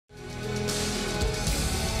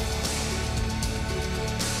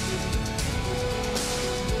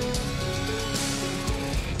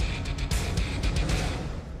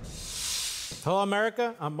Hello,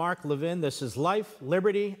 America. I'm Mark Levin. This is Life,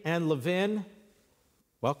 Liberty, and Levin.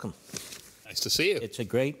 Welcome. Nice to see you. It's a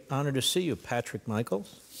great honor to see you, Patrick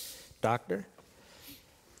Michaels, doctor,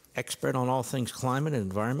 expert on all things climate and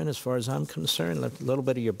environment as far as I'm concerned. A little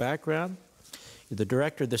bit of your background. You're the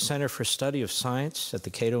director of the Center for Study of Science at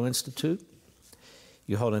the CATO Institute.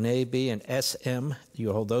 You hold an A, B, and SM.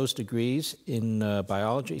 You hold those degrees in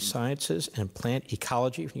biology, sciences, and plant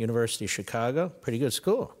ecology from the University of Chicago. Pretty good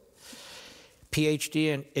school.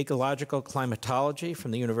 PhD in ecological climatology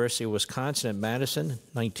from the University of Wisconsin at Madison,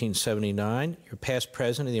 1979. You're past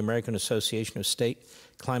president of the American Association of State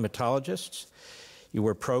Climatologists. You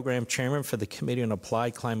were program chairman for the Committee on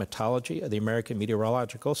Applied Climatology of the American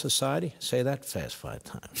Meteorological Society. Say that fast 5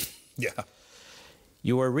 times. Yeah.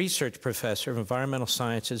 You were a research professor of environmental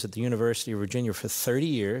sciences at the University of Virginia for 30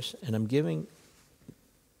 years, and I'm giving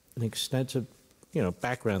an extensive,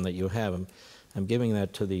 background that you have. I'm giving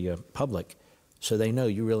that to the public so they know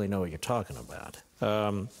you really know what you're talking about.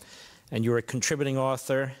 And you're a contributing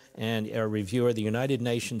author and a reviewer of the United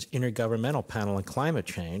Nations Intergovernmental Panel on Climate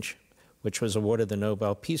Change, which was awarded the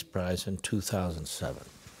Nobel Peace Prize in 2007.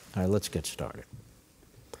 All right, let's get started.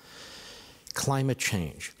 Climate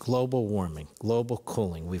change, global warming, global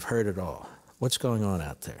cooling, we've heard it all. What's going on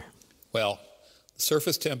out there? Well, the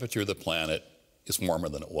surface temperature of the planet is warmer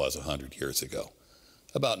than it was 100 years ago,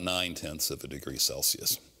 about 9/10 of a degree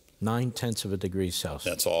Celsius. 9/10 of a degree Celsius.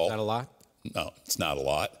 That's all. Is that a lot? No, it's not a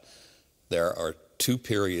lot. There are 2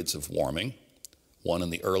 periods of warming, one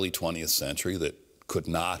in the early 20th century that could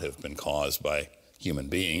not have been caused by human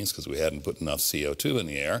beings because we hadn't put enough CO2 in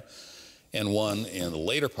the air, and one in the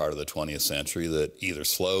later part of the 20th century that either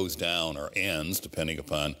slows down or ends, depending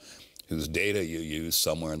upon whose data you use,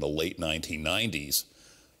 somewhere in the late 1990s,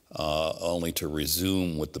 only to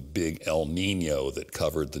resume with the big El Nino that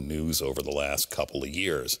covered the news over the last couple of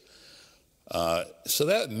years. So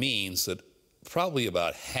that means that probably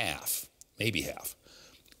about half, maybe half,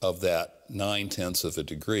 of that 9/10 of a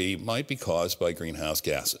degree might be caused by greenhouse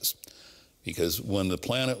gases. Because when the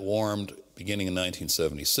planet warmed beginning in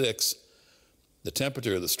 1976, the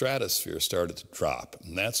temperature of the stratosphere started to drop.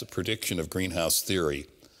 And that's a prediction of greenhouse theory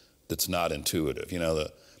that's not intuitive.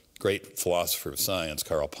 The great philosopher of science,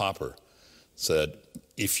 Karl Popper, said,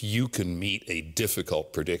 if you can meet a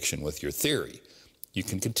difficult prediction with your theory, you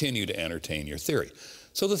can continue to entertain your theory.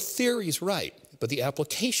 So the theory's right, but the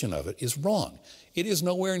application of it is wrong. It is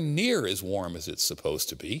nowhere near as warm as it's supposed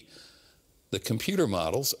to be. The computer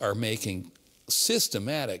models are making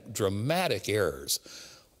systematic, dramatic errors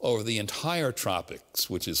over the entire tropics,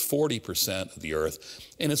 which is 40% of the Earth,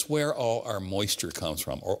 and it's where all our moisture comes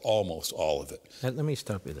from, or almost all of it. Let me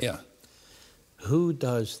stop you there. Yeah. Who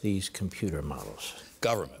does these computer models?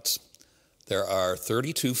 Governments. There are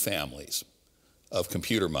 32 families of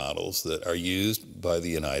computer models that are used by the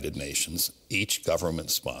United Nations, each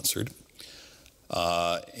government-sponsored,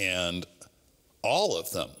 and all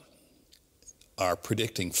of them are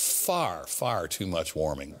predicting far, far too much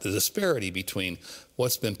warming. The disparity between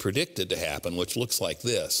what's been predicted to happen, which looks like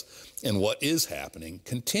this, and what is happening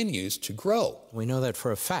continues to grow. We know that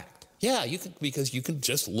for a fact. Yeah, because you can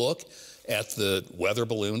just look at the weather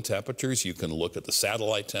balloon temperatures, you can look at the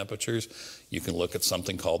satellite temperatures, you can look at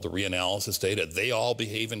something called the reanalysis data. They all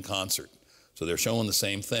behave in concert. So they're showing the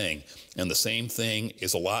same thing, and the same thing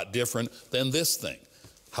is a lot different than this thing.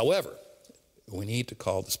 However, we need to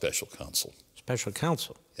call the special counsel. Special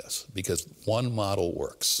counsel? Yes, because one model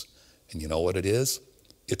works. And you know what it is?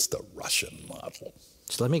 It's the Russian model.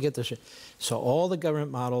 So let me get this. So all the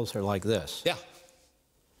government models are like this? Yeah.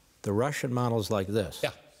 The Russian model is like this?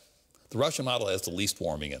 Yeah. The Russian model has the least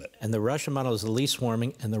warming in it. And the Russian model is the least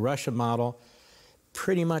warming, and the Russian model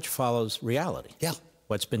pretty much follows reality. Yeah.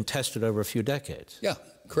 What's been tested over a few decades. Yeah,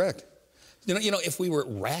 correct. If we were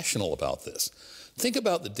rational about this, think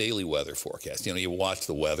about the daily weather forecast. You watch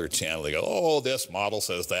the Weather Channel, they go, oh, this model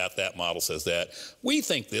says that, that model says that. We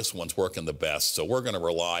think this one's working the best, so we're going to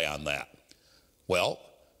rely on that. Well,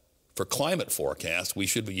 for climate forecast, we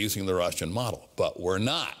should be using the Russian model, but we're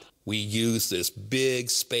not. We use this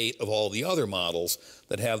big spate of all the other models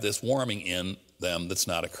that have this warming in them that's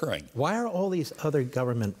not occurring. Why are all these other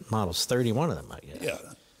government models, 31 of them, I guess, yeah,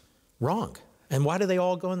 wrong? And why do they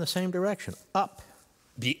all go in the same direction, up?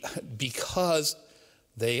 Because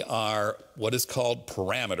they are what is called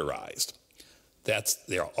parameterized.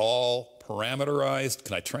 They're all parameterized.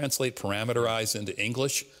 Can I translate parameterized into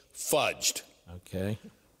English? Fudged. Okay.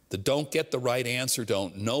 The don't get the right answer,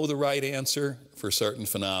 don't know the right answer for certain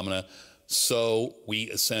phenomena. So we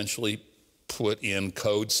essentially put in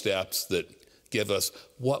code steps that give us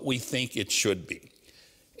what we think it should be.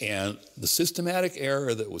 And the systematic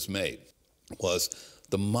error that was made was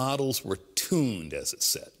the models were tuned, as it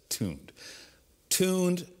said, tuned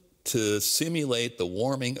to simulate the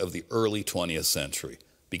warming of the early 20th century.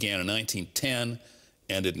 Began in 1910,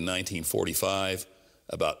 ended in 1945,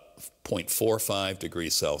 about 0.45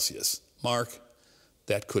 degrees Celsius. Mark,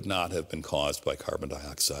 that could not have been caused by carbon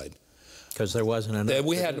dioxide. Because there wasn't enough.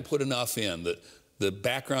 We had to put enough in. The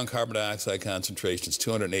background carbon dioxide concentration is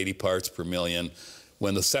 280 parts per million.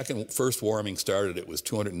 When the first warming started, it was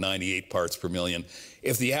 298 parts per million.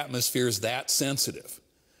 If the atmosphere is that sensitive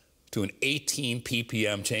to an 18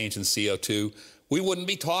 ppm change in CO2, we wouldn't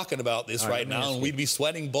be talking about this right now, and we'd be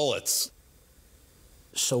sweating bullets.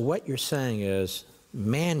 So what you're saying is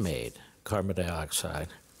man-made carbon dioxide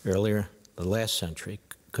earlier, the last century,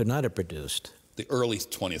 could not have produced. The early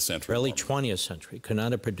 20th century. Early 20th century could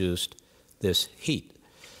not have produced this heat.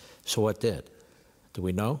 So what did? Do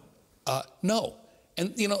we know? No.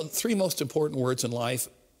 And, you know, the three most important words in life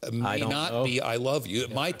may not be I love you.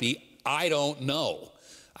 It might be I don't know.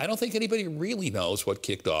 I don't think anybody really knows what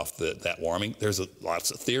kicked off that warming. There's lots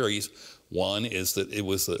of theories. One is that it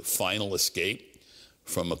was the final escape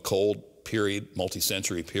from a cold period,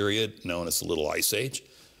 multi-century period known as the Little Ice Age.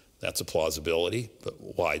 That's a plausibility, but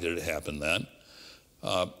why did it happen then?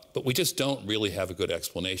 But we just don't really have a good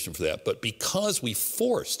explanation for that. But because we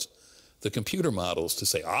forced the computer models to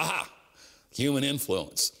say, aha, human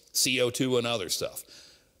influence, CO2 and other stuff,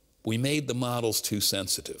 we made the models too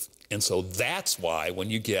sensitive. And so that's why when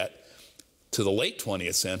you get to the late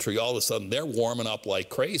 20th century, all of a sudden they're warming up like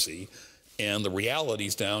crazy, and the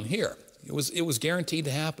reality's down here. It was guaranteed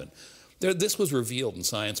to happen. This was revealed in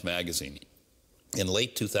Science magazine in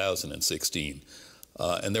late 2016.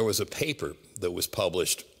 And there was a paper that was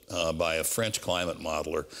published by a French climate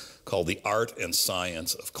modeler called The Art and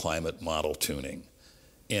Science of Climate Model Tuning.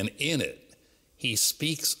 And in it, he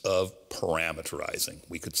speaks of parameterizing,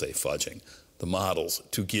 we could say fudging, the models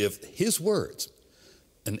to give his words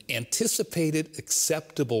an anticipated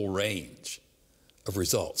acceptable range of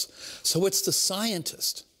results. So it's the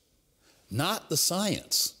scientist, not the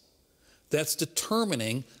science, that's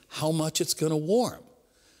determining how much it's going to warm.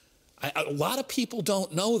 A lot of people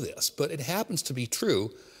don't know this, but it happens to be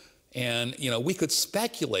true. And, you know, we could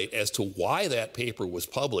speculate as to why that paper was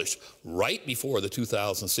published right before the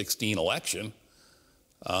 2016 election.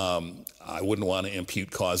 I wouldn't want to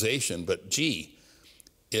impute causation, but gee,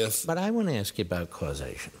 if... But I want to ask you about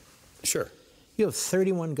causation. Sure. You have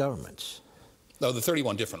 31 governments. No, the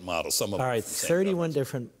 31 different models. Some of them. All right, 31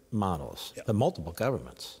 different models, yeah. The multiple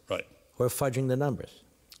governments. Right. Who are fudging the numbers.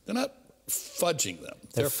 They're not fudging them.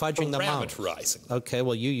 They're fudging the models. Parameterizing them. Okay,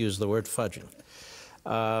 well, you use the word fudging.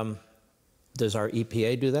 Does our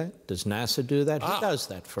EPA do that? Does NASA do that? Who does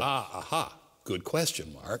that for us? Aha. Good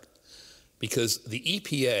question, Mark. Because the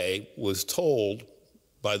EPA was told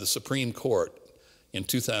by the Supreme Court in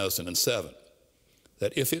 2007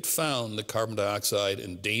 that if it found that carbon dioxide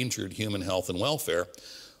endangered human health and welfare,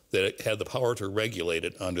 that it had the power to regulate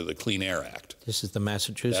it under the Clean Air Act. This is the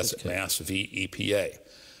Massachusetts case. Mass v. EPA.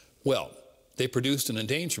 Well, they produced an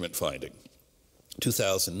endangerment finding,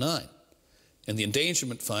 2009. And the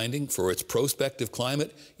endangerment finding for its prospective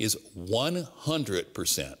climate is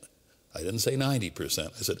 100%. I didn't say 90%.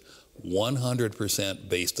 I said 100%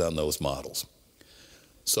 based on those models.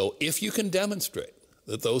 So if you can demonstrate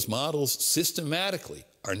that those models systematically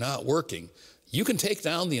are not working, you can take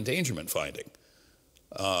down the endangerment finding.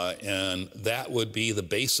 And that would be the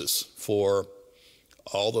basis for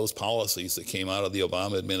all those policies that came out of the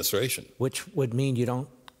Obama administration. Which would mean you don't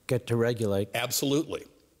get to regulate Absolutely.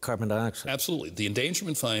 Carbon dioxide. Absolutely. The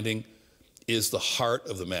endangerment finding is the heart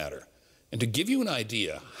of the matter. And to give you an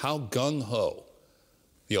idea how gung-ho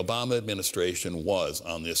the Obama administration was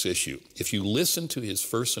on this issue, if you listen to his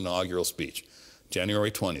first inaugural speech, January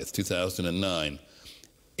 20th, 2009,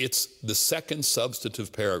 it's the second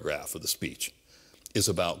substantive paragraph of the speech is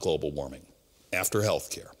about global warming after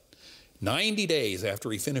healthcare. 90 days after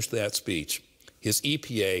he finished that speech, his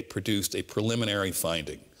EPA produced a preliminary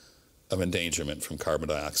finding of endangerment from carbon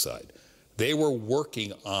dioxide. They were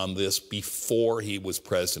working on this before he was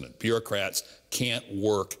president. Bureaucrats can't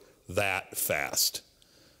work that fast.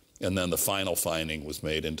 And then the final finding was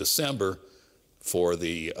made in December for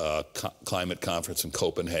the climate conference in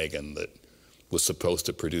Copenhagen that was supposed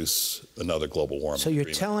to produce another global warming So you're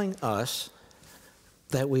agreement. telling us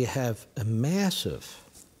that we have a massive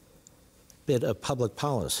bit of public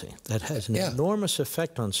policy that has an enormous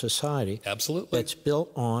effect on society. Absolutely. That's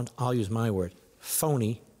built on, I'll use my word,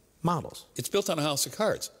 phony models. It's built on a house of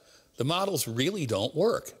cards. The models really don't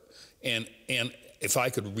work. And if I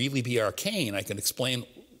could really be arcane, I can explain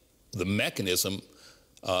the mechanism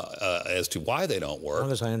as to why they don't work. As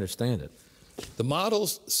long as I understand it. The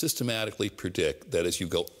models systematically predict that as you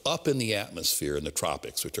go up in the atmosphere in the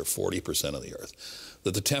tropics, which are 40% of the Earth,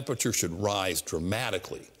 that the temperature should rise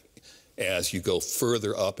dramatically as you go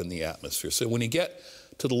further up in the atmosphere. So when you get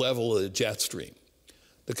to the level of the jet stream,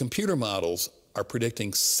 the computer models are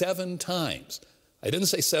predicting 7 times. I didn't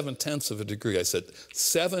say 7/10 of a degree. I said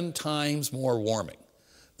 7 times more warming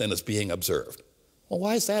than is being observed. Well,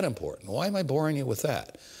 why is that important? Why am I boring you with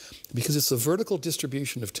that? Because it's the vertical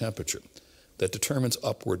distribution of temperature that determines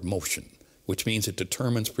upward motion, which means it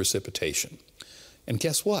determines precipitation. And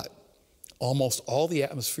guess what? Almost all the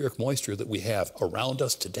atmospheric moisture that we have around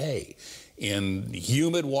us today in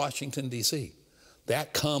humid Washington, D.C.,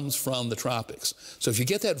 that comes from the tropics. So if you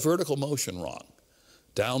get that vertical motion wrong,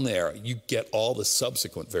 down there, you get all the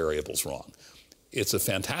subsequent variables wrong. It's a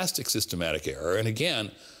fantastic systematic error. And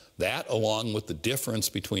again, that along with the difference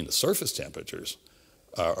between the surface temperatures,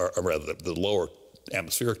 or rather the lower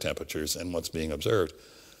atmospheric temperatures and what's being observed,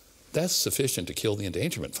 that's sufficient to kill the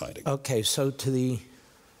endangerment finding. Okay, so to the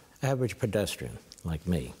average pedestrian like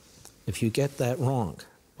me, if you get that wrong,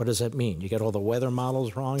 what does that mean? You get all the weather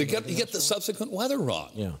models wrong? You get the subsequent weather wrong.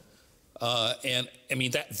 Yeah. And I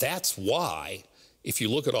mean, that's why, if you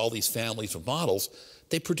look at all these families of models,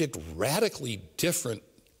 they predict radically different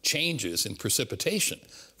changes in precipitation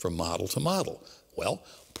from model to model. Well,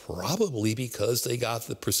 probably because they got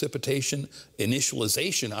the precipitation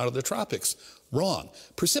initialization out of the tropics wrong.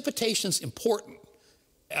 Precipitation's important.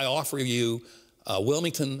 I offer you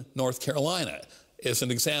Wilmington, North Carolina as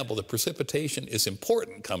an example. The precipitation is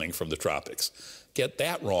important coming from the tropics. Get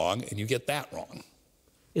that wrong, and you get that wrong.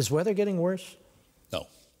 Is weather getting worse? No.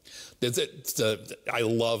 I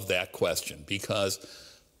love that question because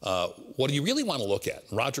what do you really want to look at?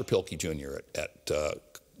 Roger Pilkey Jr. at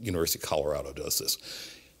University of Colorado does this.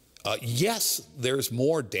 Yes, there's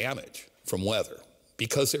more damage from weather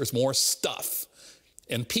because there's more stuff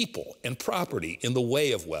and people and property in the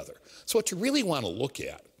way of weather. So what you really want to look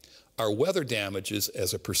at are weather damages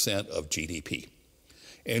as a percent of GDP.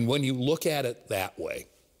 And when you look at it that way,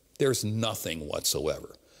 there's nothing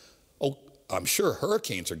whatsoever. Oh, I'm sure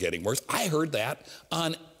hurricanes are getting worse. I heard that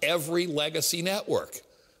on every legacy network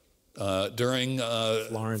during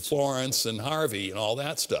Florence and Harvey and all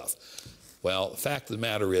that stuff. Well, the fact of the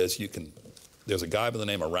matter is, there's a guy by the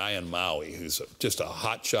name of Ryan Maui who's just a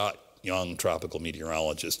hotshot young tropical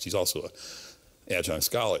meteorologist. He's also an adjunct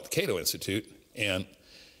scholar at the CATO Institute, and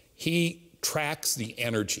he tracks the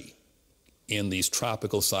energy in these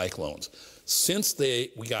tropical cyclones since we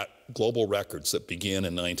got global records that begin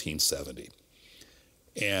in 1970.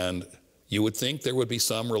 And you would think there would be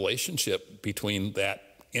some relationship between that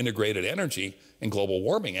integrated energy and global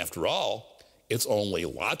warming. After all, it's only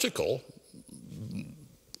logical.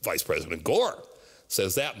 Vice President Gore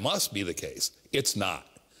says that must be the case. It's not.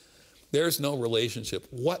 There's no relationship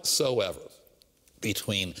whatsoever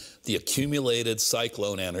between the accumulated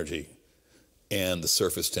cyclone energy and the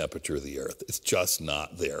surface temperature of the Earth. It's just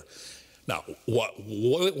not there. Now,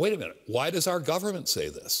 wait a minute. Why does our government say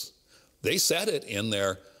this? They said it in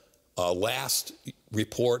their last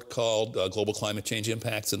report called Global Climate Change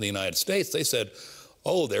Impacts in the United States. They said,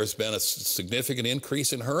 oh, there's been a significant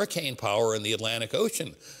increase in hurricane power in the Atlantic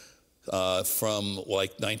Ocean from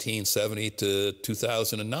like 1970 to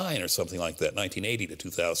 2009 or something like that, 1980 to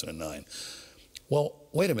 2009. Well,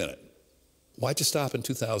 wait a minute. Why'd you stop in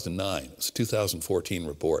 2009? It's a 2014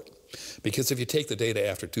 report. Because if you take the data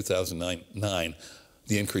after 2009,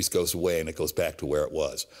 the increase goes away and it goes back to where it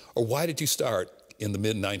was. Or why did you start in the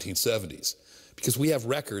mid-1970s? Because we have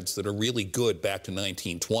records that are really good back to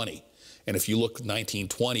 1920. And if you look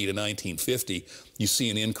 1920 to 1950, you see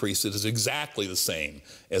an increase that is exactly the same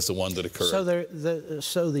as the one that occurred.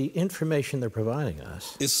 So the information they're providing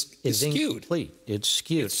us is skewed. Incomplete. It's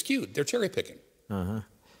skewed. It's skewed. They're cherry picking. Uh-huh.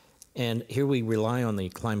 And here we rely on the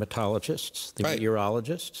climatologists, the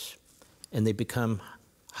meteorologists, and they become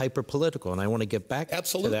hyper-political. And I want to get back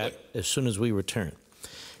to that as soon as we return.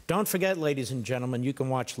 Don't forget, ladies and gentlemen, you can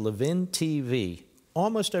watch Levin TV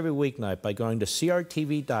almost every weeknight by going to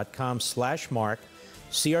crtv.com/mark,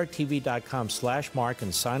 crtv.com/mark,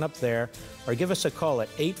 and sign up there, or give us a call at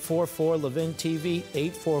 844-LEVIN-TV,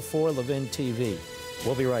 844-LEVIN-TV.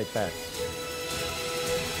 We'll be right back.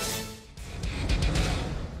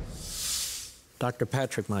 Dr.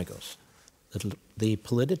 Patrick Michaels, the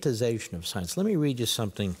politicization of science. Let me read you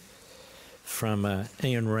something from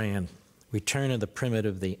Ayn Rand, Return of the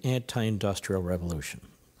Primitive, the Anti-Industrial Revolution,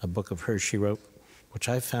 a book of hers she wrote, which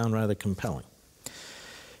I found rather compelling.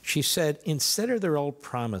 She said, instead of their old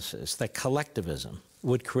promises that collectivism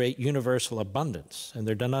would create universal abundance and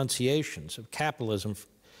their denunciations of capitalism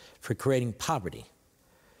for creating poverty,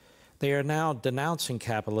 They are now denouncing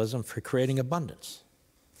capitalism for creating abundance.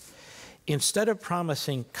 Instead of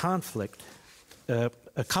promising conflict, a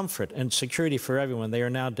comfort and security for everyone, they are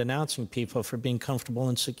now denouncing people for being comfortable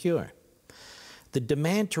and secure. The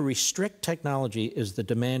demand to restrict technology is the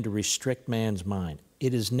demand to restrict man's mind.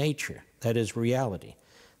 It is nature, that is reality,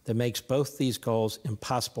 that makes both these goals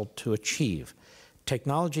impossible to achieve.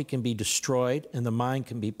 Technology can be destroyed and the mind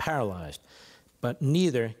can be paralyzed, but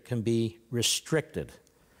neither can be restricted.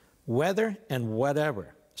 Whether and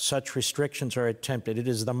whatever such restrictions are attempted, it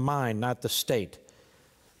is the mind, not the state,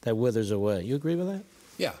 that withers away. You agree with that?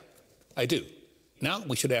 Yeah, I do. Now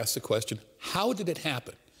we should ask the question, how did it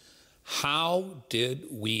happen? How did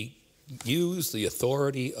we use the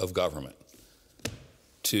authority of government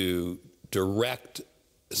to direct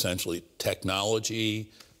essentially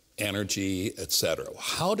technology, energy, et cetera?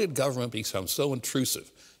 How did government become so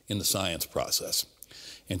intrusive in the science process?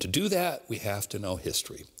 And to do that, we have to know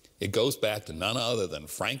history. It goes back to none other than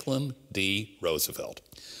Franklin D. Roosevelt,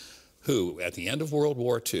 who, at the end of World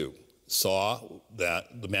War II, saw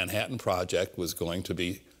that the Manhattan Project was going to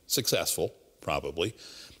be successful, probably,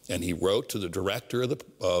 and he wrote to the director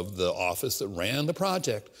of the office that ran the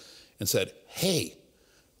project and said, hey,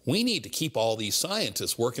 we need to keep all these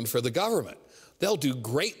scientists working for the government. They'll do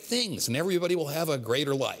great things and everybody will have a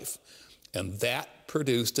greater life. And that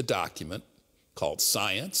produced a document called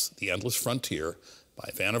Science, the Endless Frontier, by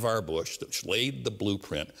Vannevar Bush, which laid the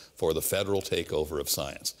blueprint for the federal takeover of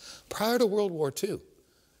science. Prior to World War II,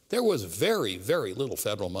 there was very, very little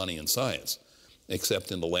federal money in science,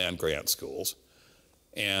 except in the land-grant schools.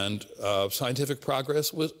 And scientific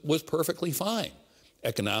progress was perfectly fine.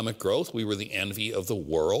 Economic growth, we were the envy of the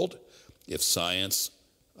world. If science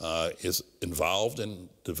is involved in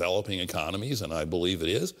developing economies, and I believe it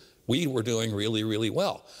is, we were doing really, really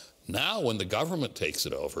well. Now when the government takes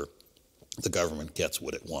it over, the government gets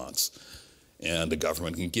what it wants. And the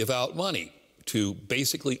government can give out money to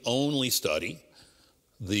basically only study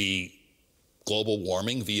the global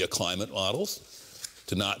warming via climate models,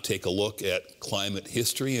 to not take a look at climate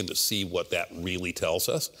history and to see what that really tells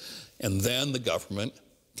us. And then the government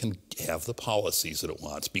can have the policies that it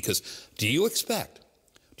wants. Because do you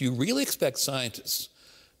really expect scientists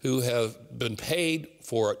who have been paid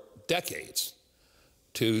for decades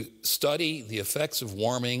to study the effects of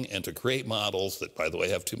warming and to create models that, by the way,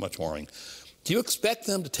 have too much warming, do you expect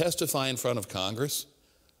them to testify in front of Congress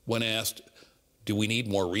when asked, do we need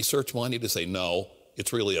more research money, to say, no,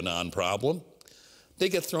 it's really a non-problem? They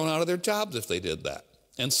get thrown out of their jobs if they did that.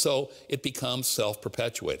 And so it becomes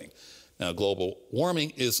self-perpetuating. Now, global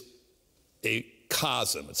warming is a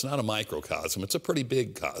cosm. It's not a microcosm. It's a pretty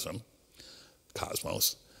big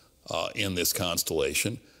cosmos in this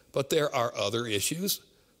constellation. But there are other issues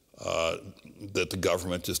that the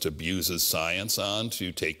government just abuses science on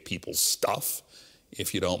to take people's stuff,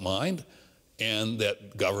 if you don't mind, and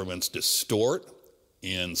that governments distort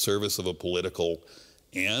in service of a political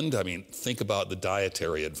end. I mean, think about the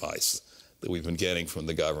dietary advice that we've been getting from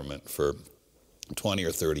the government for 20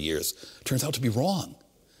 or 30 years. Turns out to be wrong.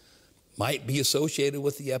 Might be associated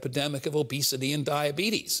with the epidemic of obesity and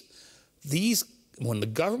diabetes. When the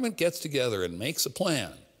government gets together and makes a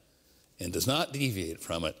plan and does not deviate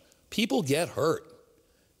from it, people get hurt.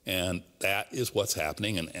 And that is what's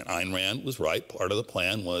happening. And Ayn Rand was right. Part of the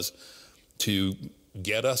plan was to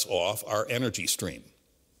get us off our energy stream,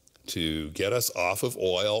 to get us off of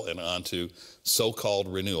oil and onto so-called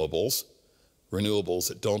renewables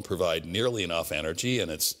that don't provide nearly enough energy,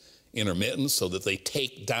 and it's intermittent so that they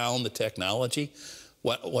take down the technology.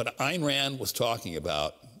 What Ayn Rand was talking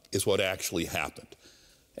about is what actually happened.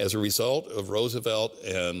 As a result of Roosevelt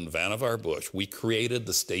and Vannevar Bush, we created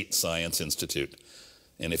the State Science Institute.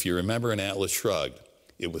 And if you remember in Atlas Shrugged,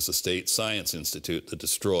 it was the State Science Institute that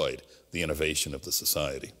destroyed the innovation of the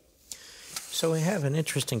society. So we have an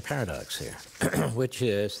interesting paradox here, which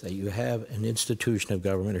is that you have an institution of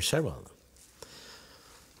government, or several of them,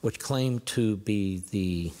 which claim to be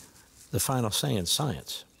the final say in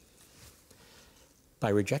science by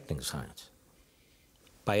rejecting science,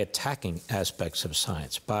 by attacking aspects of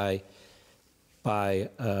science, by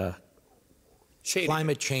climate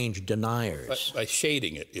change deniers. By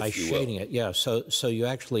shading it, if you will. By shading it, yeah. So you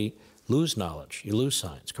actually lose knowledge, you lose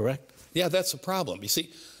science, correct? Yeah, that's the problem. You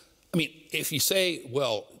see, I mean, if you say,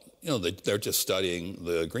 well, you know, they're just studying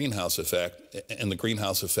the greenhouse effect, and the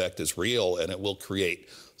greenhouse effect is real, and it will create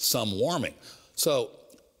some warming. So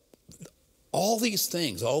all these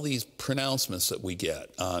things, all these pronouncements that we get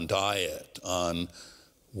on diet, on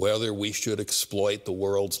whether we should exploit the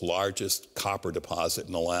world's largest copper deposit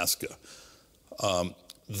in Alaska, what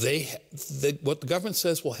the government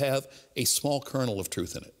says will have a small kernel of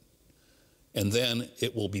truth in it. and then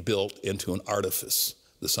it will be built into an artifice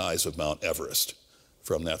the size of Mount Everest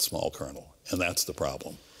from that small kernel, and that's the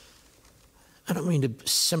problem. I don't mean to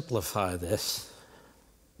simplify this,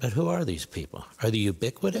 but who are these people? Are they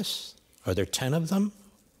ubiquitous? Are there 10 of them?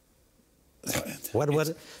 What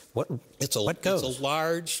goes? It's a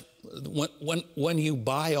large, when you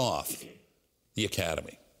buy off the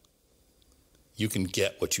academy, you can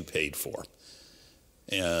get what you paid for.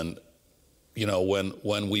 And, you know,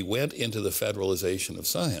 when we went into the federalization of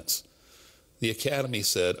science, the academy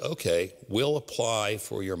said, okay, we'll apply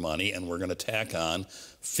for your money and we're going to tack on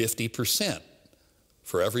 50%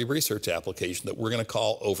 for every research application that we're going to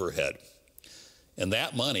call overhead. And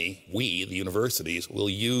that money, we, the universities, will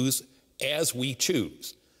use as we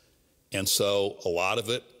choose. And so a lot of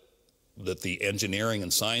it that the engineering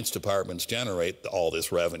and science departments generate, all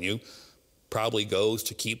this revenue, probably goes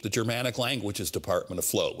to keep the Germanic languages department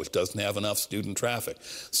afloat, which doesn't have enough student traffic.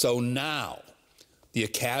 So now the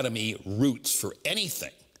academy roots for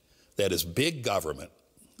anything that is big government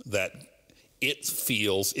that it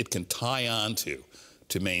feels it can tie on to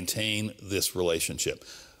maintain this relationship.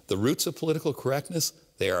 The roots of political correctness,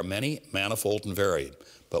 they are many, manifold, and varied,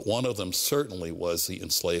 but one of them certainly was the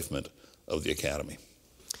enslavement of the academy.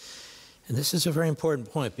 And this is a very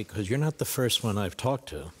important point because you're not the first one I've talked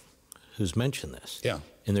to who's mentioned this. Yeah.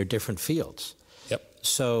 In their different fields. Yep.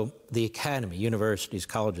 So the academy, universities,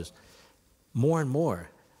 colleges, more and more,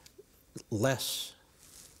 less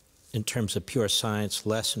in terms of pure science,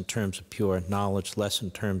 less in terms of pure knowledge, less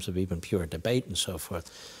in terms of even pure debate and so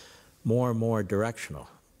forth, more and more directional,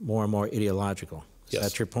 more and more ideological. Is Yes.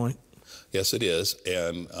 that your point? Yes, it is,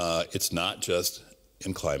 and it's not just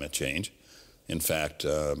in climate change. In fact,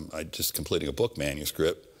 I'm just completing a book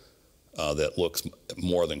manuscript that looks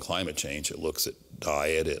more than climate change. It looks at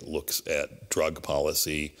diet, it looks at drug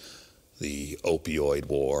policy, the opioid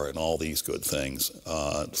war, and all these good things.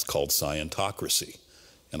 It's called scientocracy,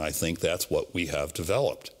 and I think that's what we have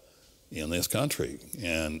developed in this country.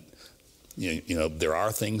 And you know, there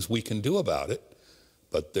are things we can do about it,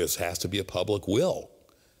 but there has to be a public will.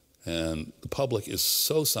 And the public is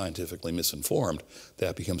so scientifically misinformed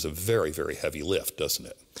that becomes a very, very heavy lift, doesn't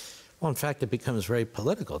it? Well, in fact, it becomes very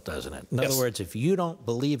political, doesn't it? In Yes. other words, if you don't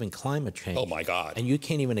believe in climate change, Oh my God. and you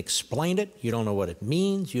can't even explain it, you don't know what it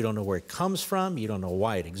means, you don't know where it comes from, you don't know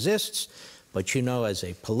why it exists, but you know as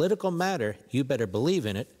a political matter, you better believe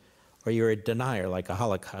in it, or you're a denier, like a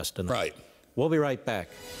Holocaust denier. Right. We'll be right back.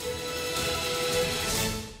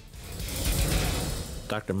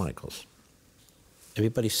 Dr. Michaels,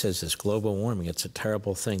 everybody says this global warming, it's a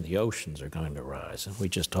terrible thing. The oceans are going to rise, and we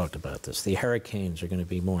just talked about this. The hurricanes are going to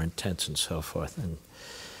be more intense and so forth. And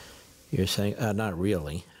you're saying, not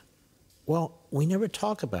really. Well, we never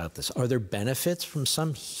talk about this. Are there benefits from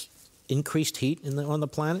some increased heat on the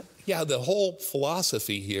planet? Yeah, the whole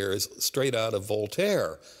philosophy here is straight out of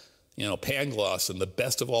Voltaire. You know, Pangloss and the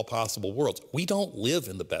best of all possible worlds. We don't live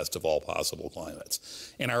in the best of all possible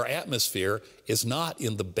climates. And our atmosphere is not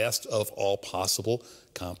in the best of all possible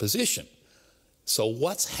composition. So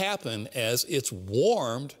what's happened as it's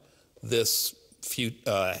warmed this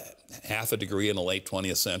half a degree in the late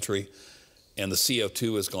 20th century, and the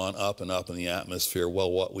CO2 has gone up and up in the atmosphere, well,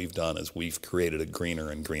 what we've done is we've created a greener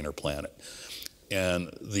and greener planet.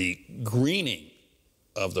 And the greening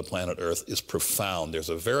of the planet Earth is profound. There's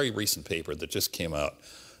a very recent paper that just came out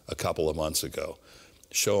a couple of months ago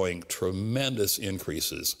showing tremendous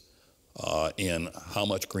increases in how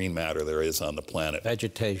much green matter there is on the planet.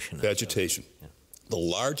 Vegetation. Vegetation. Yeah. The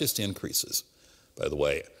largest increases, by the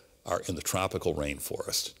way, are in the tropical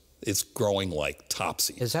rainforest. It's growing like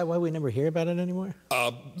topsy. Is that why we never hear about it anymore?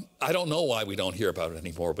 I don't know why we don't hear about it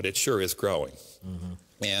anymore, but it sure is growing. Mm-hmm.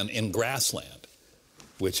 And in grassland,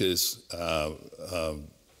 which is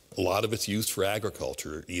a lot of it's used for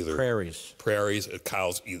agriculture, either prairies,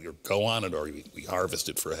 cows either go on it or we harvest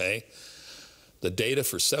it for hay. The data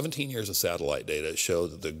for 17 years of satellite data show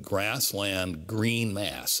that the grassland green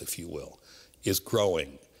mass, if you will, is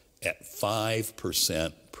growing at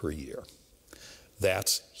 5% per year.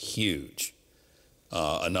 That's huge.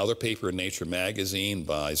 Another paper in Nature magazine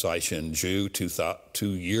by Zai-Shin Zhu 2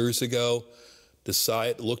 years ago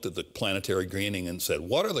looked at the planetary greening and said,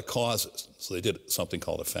 what are the causes? So they did something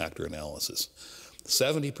called a factor analysis.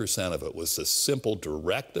 70% of it was the simple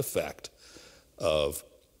direct effect of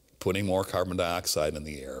putting more carbon dioxide in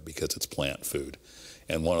the air because it's plant food.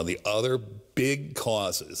 And one of the other big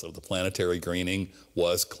causes of the planetary greening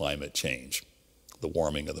was climate change, the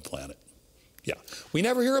warming of the planet. Yeah, we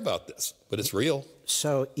never hear about this, but it's real.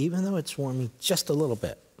 So even though it's warming just a little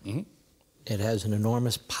bit, mm-hmm. It has an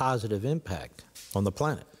enormous positive impact on the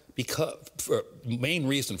planet. Because the main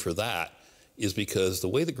reason for that is because the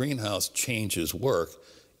way the greenhouse changes work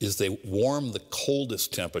is they warm the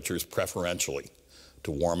coldest temperatures preferentially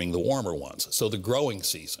to warming the warmer ones. So the growing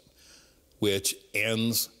season, which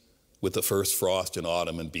ends with the first frost in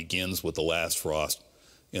autumn and begins with the last frost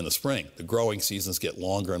in the spring, the growing seasons get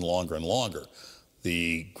longer and longer and longer.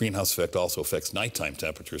 The greenhouse effect also affects nighttime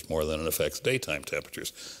temperatures more than it affects daytime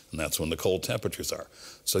temperatures, and that's when the cold temperatures are.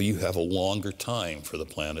 So you have a longer time for the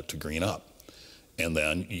planet to green up. And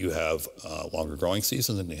then you have longer growing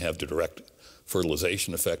seasons, and you have the direct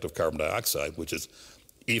fertilization effect of carbon dioxide, which is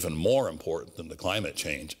even more important than the climate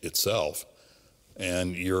change itself.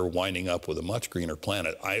 And you're winding up with a much greener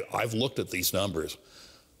planet. I've looked at these numbers.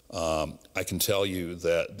 I can tell you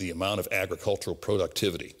that the amount of agricultural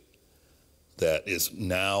productivity that is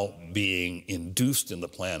now being induced in the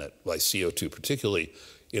planet by CO2, particularly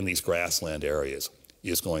in these grassland areas,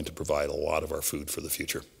 is going to provide a lot of our food for the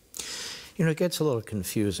future. You know, it gets a little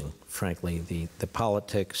confusing, frankly, the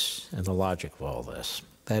politics and the logic of all this.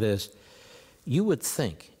 That is, you would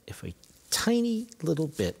think if a tiny little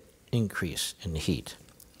bit increase in heat,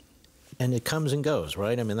 and it comes and goes,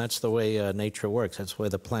 right? I mean, that's the way nature works. That's the way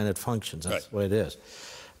the planet functions. That's the way it is.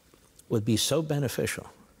 Would be so beneficial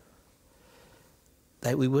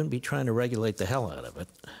that we wouldn't be trying to regulate the hell out of it.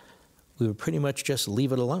 We would pretty much just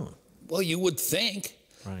leave it alone. Well, you would think.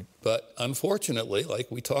 Right. But unfortunately,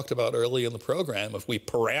 like we talked about early in the program, if we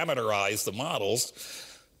parameterize the models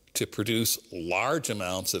to produce large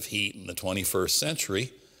amounts of heat in the 21st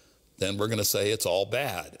century, then we're going to say it's all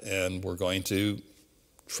bad. And we're going to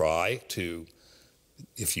try to,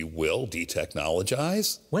 if you will,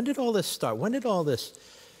 detechnologize. When did all this start? When did all this,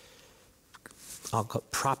 I'll call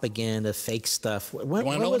it propaganda, fake stuff? You want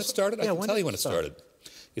to know when it started? I can tell you when it started.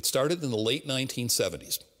 It started in the late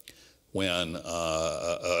 1970s. When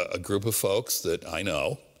a group of folks that I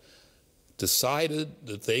know decided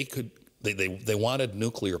that they wanted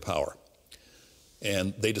nuclear power.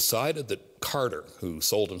 And they decided that Carter, who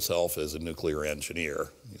sold himself as a nuclear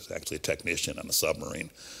engineer, he was actually a technician on a submarine,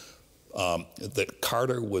 that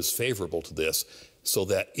Carter was favorable to this, so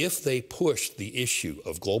that if they pushed the issue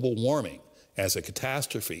of global warming as a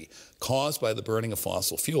catastrophe caused by the burning of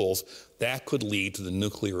fossil fuels, that could lead to the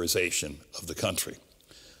nuclearization of the country.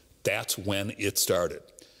 That's when it started.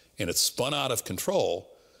 And it spun out of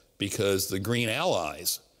control because the Green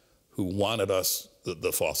Allies, who wanted us,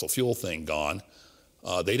 the fossil fuel thing gone,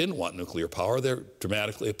 they didn't want nuclear power. They're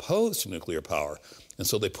dramatically opposed to nuclear power. And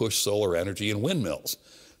so they pushed solar energy and windmills.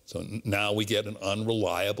 So now we get an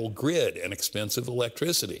unreliable grid and expensive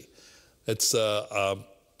electricity. It's,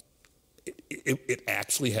 it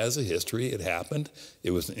actually has a history. It happened.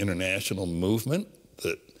 It was an international movement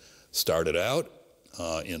that started out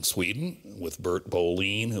in Sweden with Bert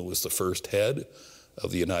Bolin, who was the first head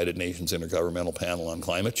of the United Nations Intergovernmental Panel on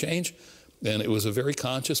Climate Change. And it was a very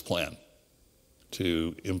conscious plan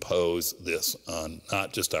to impose this on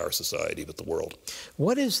not just our society, but the world.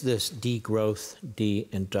 What is this degrowth,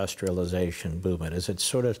 deindustrialization movement? Is it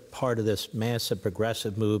sort of part of this massive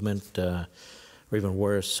progressive movement, or even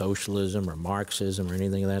worse, socialism or Marxism or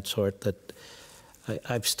anything of that sort that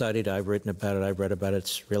I've studied, I've written about it, I've read about it?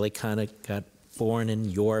 It's really kind of got born in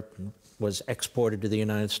Europe and was exported to the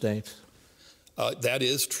United States? That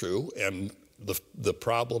is true, and the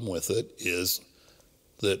problem with it is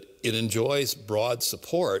that it enjoys broad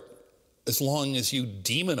support as long as you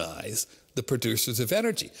demonize the producers of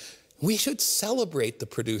energy. We should celebrate the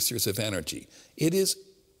producers of energy. It is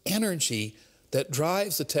energy that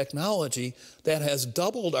drives the technology that has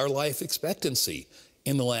doubled our life expectancy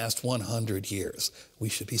in the last 100 years. We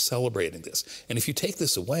should be celebrating this. And if you take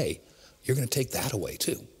this away, you're going to take that away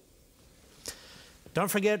too. Don't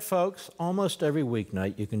forget, folks, almost every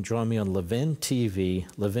weeknight you can join me on Levin TV.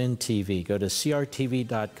 Levin TV. Go to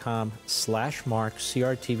crtv.com/mark,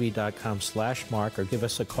 crtv.com/mark, or give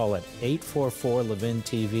us a call at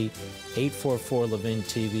 844-LEVIN-TV,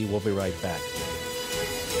 844-LEVIN-TV. We'll be right back.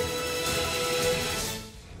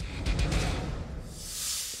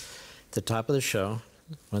 At the top of the show,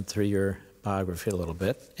 went through your biography a little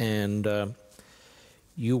bit, and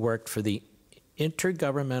you worked for the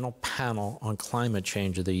Intergovernmental Panel on Climate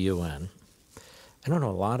Change of the UN. I don't know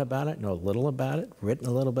a lot about it, know a little about it, written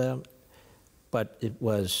a little bit, but it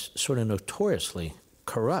was sort of notoriously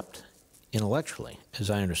corrupt intellectually, as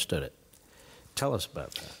I understood it. Tell us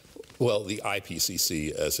about that. Well, the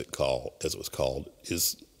IPCC, as it was called,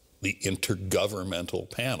 is the Intergovernmental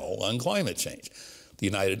Panel on Climate Change. The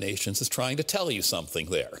United Nations is trying to tell you something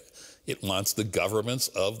there. It wants the governments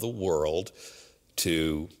of the world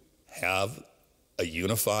to have a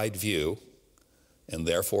unified view and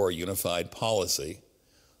therefore a unified policy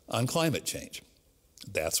on climate change.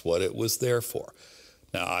 That's what it was there for.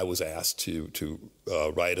 Now, I was asked to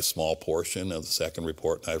write a small portion of the second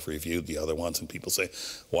report, and I've reviewed the other ones, and people say,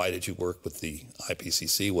 why did you work with the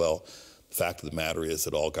IPCC? Well, the fact of the matter is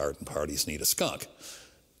that all garden parties need a skunk.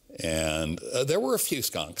 And there were a few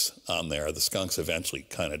skunks on there. The skunks eventually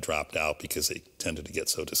kind of dropped out because they tended to get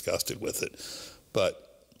so disgusted with it.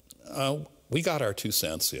 But we got our 2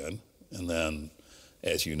 cents in, and then,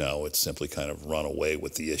 as you know, it's simply kind of run away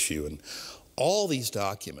with the issue. And all these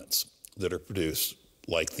documents that are produced,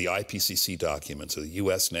 like the IPCC documents or the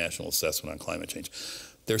U.S. National Assessment on Climate Change,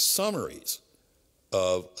 they're summaries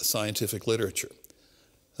of scientific literature.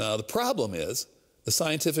 Now, the problem is the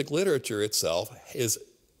scientific literature itself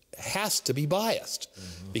has to be biased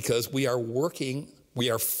because we are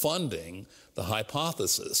funding the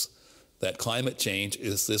hypothesis that climate change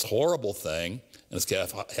is this horrible thing and it's going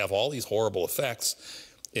to have all these horrible effects,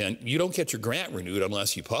 and you don't get your grant renewed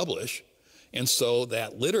unless you publish. And so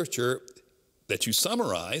that literature that you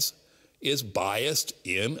summarize is biased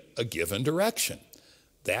in a given direction.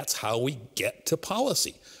 That's how we get to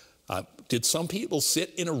policy. Did some people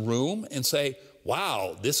sit in a room and say,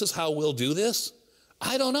 wow, this is how we'll do this?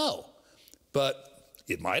 I don't know, but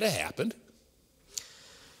it might have happened.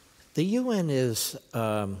 The UN is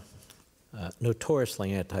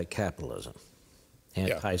notoriously anti-capitalism,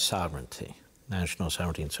 anti-sovereignty, national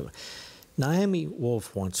sovereignty and so on. Naomi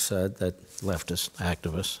Wolf once said, that leftist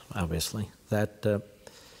activist, obviously, that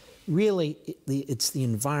really it's the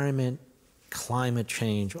environment, climate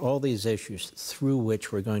change, all these issues through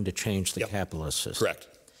which we're going to change the capitalist system. Correct.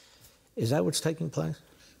 Is that what's taking place?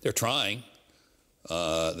 They're trying.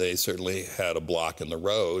 They certainly had a block in the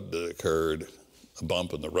road that occurred, a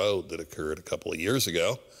bump in the road that occurred a couple of years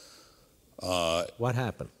ago. What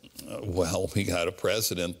happened? Well, we got a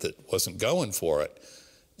president that wasn't going for it,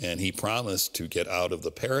 and he promised to get out of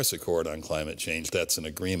the Paris Accord on climate change. That's an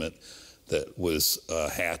agreement that was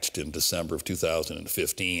hatched in December of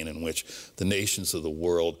 2015, in which the nations of the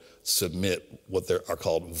world submit what are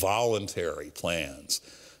called voluntary plans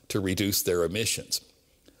to reduce their emissions.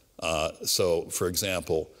 So, for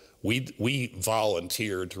example, we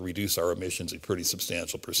volunteered to reduce our emissions a pretty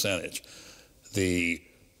substantial percentage. The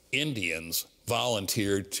Indians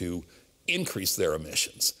volunteered to increase their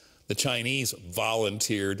emissions. The Chinese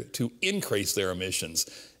volunteered to increase their emissions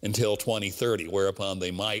until 2030, whereupon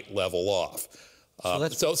they might level off. So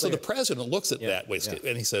the president looks at that way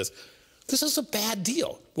and he says, this is a bad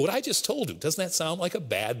deal. What I just told you, doesn't that sound like a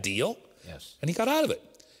bad deal? Yes. And he got out of it.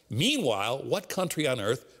 Meanwhile, what country on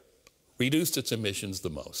earth reduced its emissions the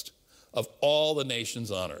most of all the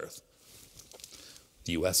nations on earth?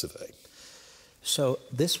 The US of A. So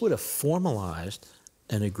this would have formalized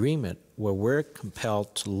an agreement where we're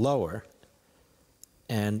compelled to lower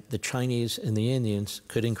and the Chinese and the Indians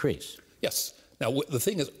could increase. Yes. Now, the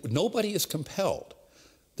thing is, nobody is compelled.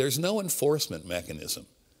 There's no enforcement mechanism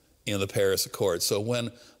in the Paris Accord. So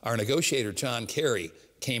when our negotiator, John Kerry,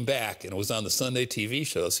 came back and it was on the Sunday TV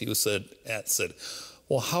shows, he said,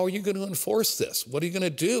 well, how are you going to enforce this? What are you going to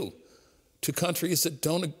do to countries that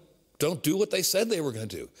don't do what they said they were going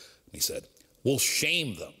to do? And he said, we'll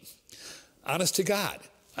shame them. Honest to God,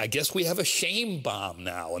 I guess we have a shame bomb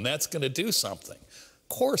now, and that's going to do something. Of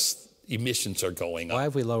course, emissions are going up. Why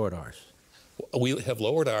have we lowered ours? We have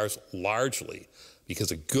lowered ours largely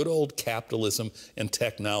because of good old capitalism and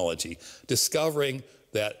technology, discovering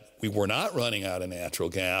that we were not running out of natural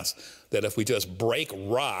gas, that if we just break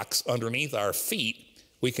rocks underneath our feet,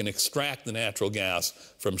 we can extract the natural gas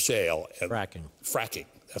from shale. And fracking. Fracking,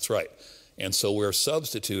 that's right. And so we're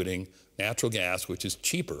substituting natural gas, which is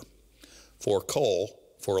cheaper, for coal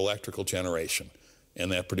for electrical generation.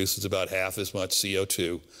 And that produces about half as much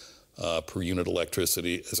CO2 per unit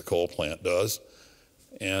electricity as a coal plant does.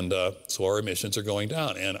 And so our emissions are going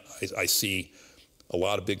down. And I see a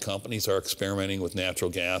lot of big companies are experimenting with natural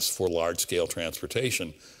gas for large-scale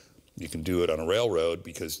transportation. You can do it on a railroad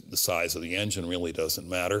because the size of the engine really doesn't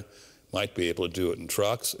matter. Might be able to do it in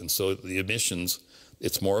trucks. And so the emissions,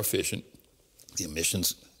 it's more efficient. The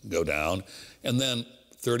emissions go down. And then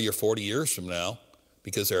 30 or 40 years from now,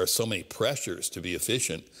 because there are so many pressures to be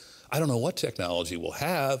efficient, I don't know what technology we'll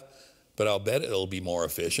have, but I'll bet it'll be more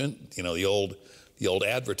efficient. You know, the old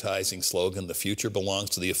advertising slogan, the future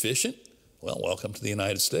belongs to the efficient. Well, welcome to the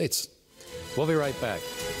United States. We'll be right back.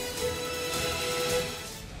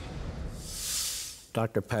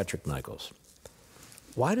 Dr. Patrick Michaels,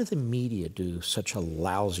 why do the media do such a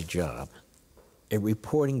lousy job at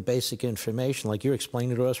reporting basic information like you're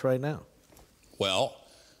explaining to us right now? Well,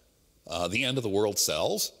 the end of the world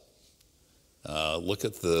sells. Look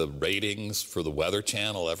at the ratings for the Weather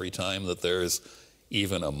Channel every time that there's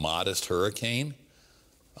even a modest hurricane.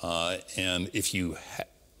 And if you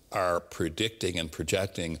are predicting and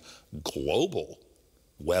projecting global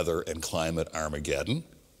weather and climate Armageddon,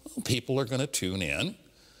 well, people are going to tune in.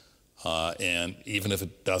 And even if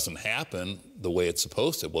it doesn't happen the way it's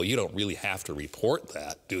supposed to, well, you don't really have to report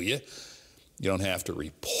that, do you? You don't have to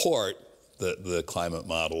report that the climate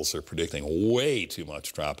models are predicting way too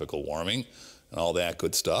much tropical warming and all that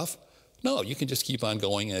good stuff. No, you can just keep on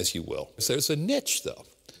going as you will. There's a niche, though.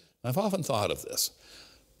 I've often thought of this.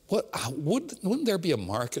 Wouldn't there be a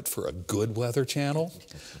market for a good weather channel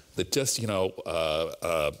that just, you know,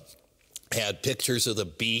 had pictures of the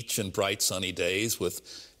beach and bright sunny days with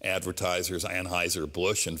advertisers,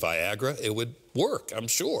 Anheuser-Busch and Viagra? It would work, I'm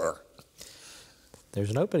sure. There's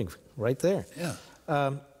an opening right there.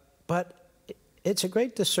 Yeah. But it's a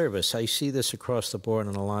great disservice. I see this across the board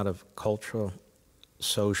in a lot of cultural,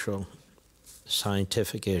 social,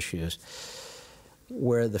 scientific issues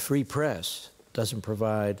where the free press doesn't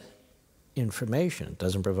provide information,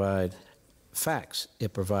 doesn't provide facts.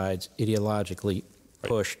 It provides ideologically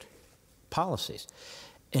pushed policies.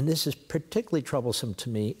 And this is particularly troublesome to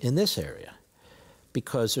me in this area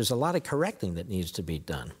because there's a lot of correcting that needs to be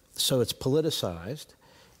done. So it's politicized.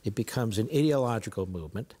 It becomes an ideological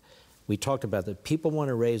movement. We talked about that people want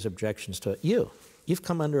to raise objections to it. You've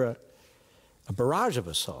come under a barrage of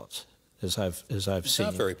assaults, as I've seen.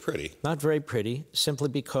 Not very pretty. Not very pretty, simply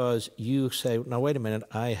because you say, now wait a minute,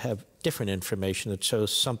 I have different information that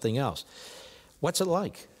shows something else. What's it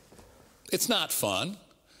like? It's not fun,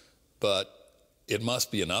 but it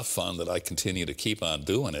must be enough fun that I continue to keep on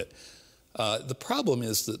doing it. The problem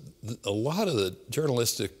is that a lot of the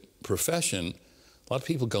journalistic profession, a lot of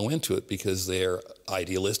people go into it because they're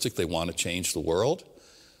idealistic, they want to change the world.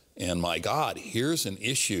 And my God, here's an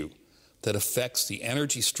issue that affects the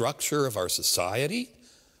energy structure of our society,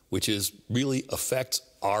 which is really affects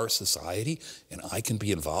our society, and I can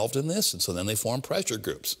be involved in this. And so then they form pressure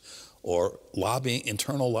groups or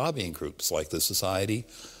internal lobbying groups like the Society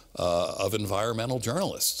of Environmental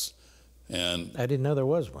Journalists. And I didn't know there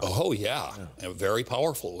was one. Oh, yeah. And very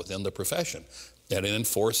powerful within the profession. And it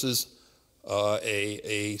enforces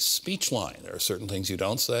a speech line. There are certain things you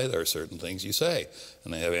don't say, there are certain things you say.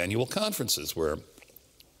 And they have annual conferences where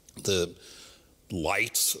the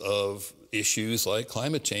lights of issues like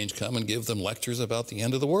climate change come and give them lectures about the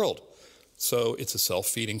end of the world. So it's a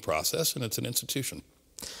self-feeding process, and it's an institution.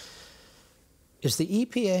 Is the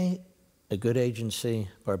EPA a good agency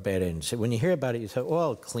or a bad agency? When you hear about it, you say,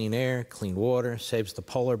 well, clean air, clean water, saves the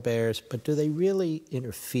polar bears, but do they really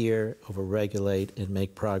interfere, overregulate, and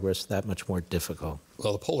make progress that much more difficult?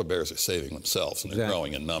 Well, the polar bears are saving themselves, and they're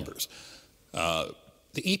growing in numbers. The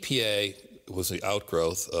EPA was the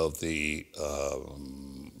outgrowth of the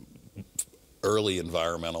early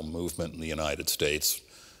environmental movement in the United States. It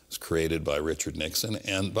was created by Richard Nixon.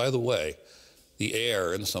 And by the way, the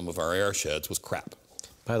air in some of our air sheds was crap.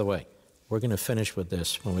 By the way, we're going to finish with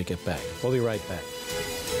this when we get back. We'll be right back.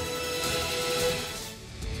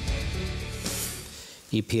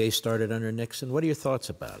 EPA started under Nixon. What are your thoughts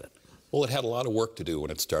about it? Well, it had a lot of work to do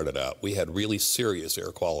when it started out. We had really serious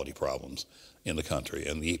air quality problems in the country,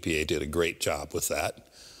 and the EPA did a great job with that.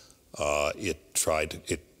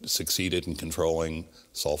 It succeeded in controlling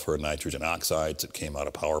sulfur and nitrogen oxides that came out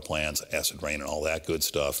of power plants, acid rain, and all that good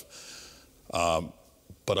stuff.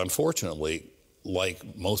 But unfortunately,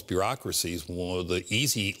 like most bureaucracies, one of the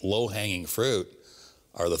easy, low-hanging fruit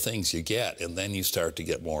are the things you get, and then you start to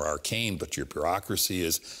get more arcane, but your bureaucracy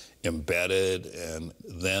is embedded, and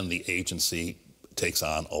then the agency takes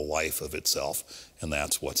on a life of itself, and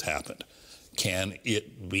that's what's happened. Can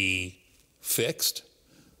it be fixed?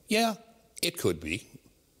 Yeah, it could be.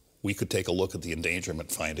 We could take a look at the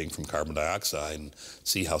endangerment finding from carbon dioxide and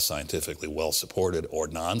see how scientifically well supported or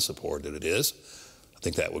non-supported it is. I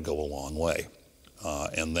think that would go a long way.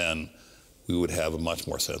 And then we would have a much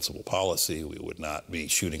more sensible policy. We would not be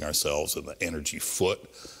shooting ourselves in the energy foot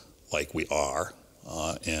like we are,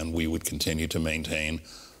 and we would continue to maintain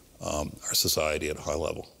our society at a high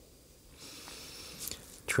level.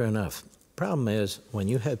 True enough. Problem is, when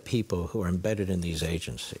you have people who are embedded in these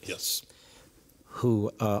agencies, yes,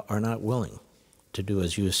 who are not willing to do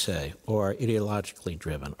as you say, or are ideologically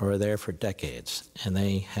driven, or are there for decades, and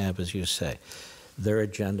they have, as you say, their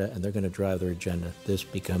agenda, and they're going to drive their agenda, this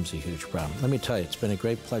becomes a huge problem. Let me tell you, it's been a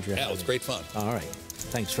great pleasure. Yeah, it was great fun. All right.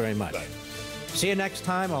 Thanks very much. Bye. See you next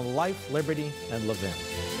time on Life, Liberty, and Levin.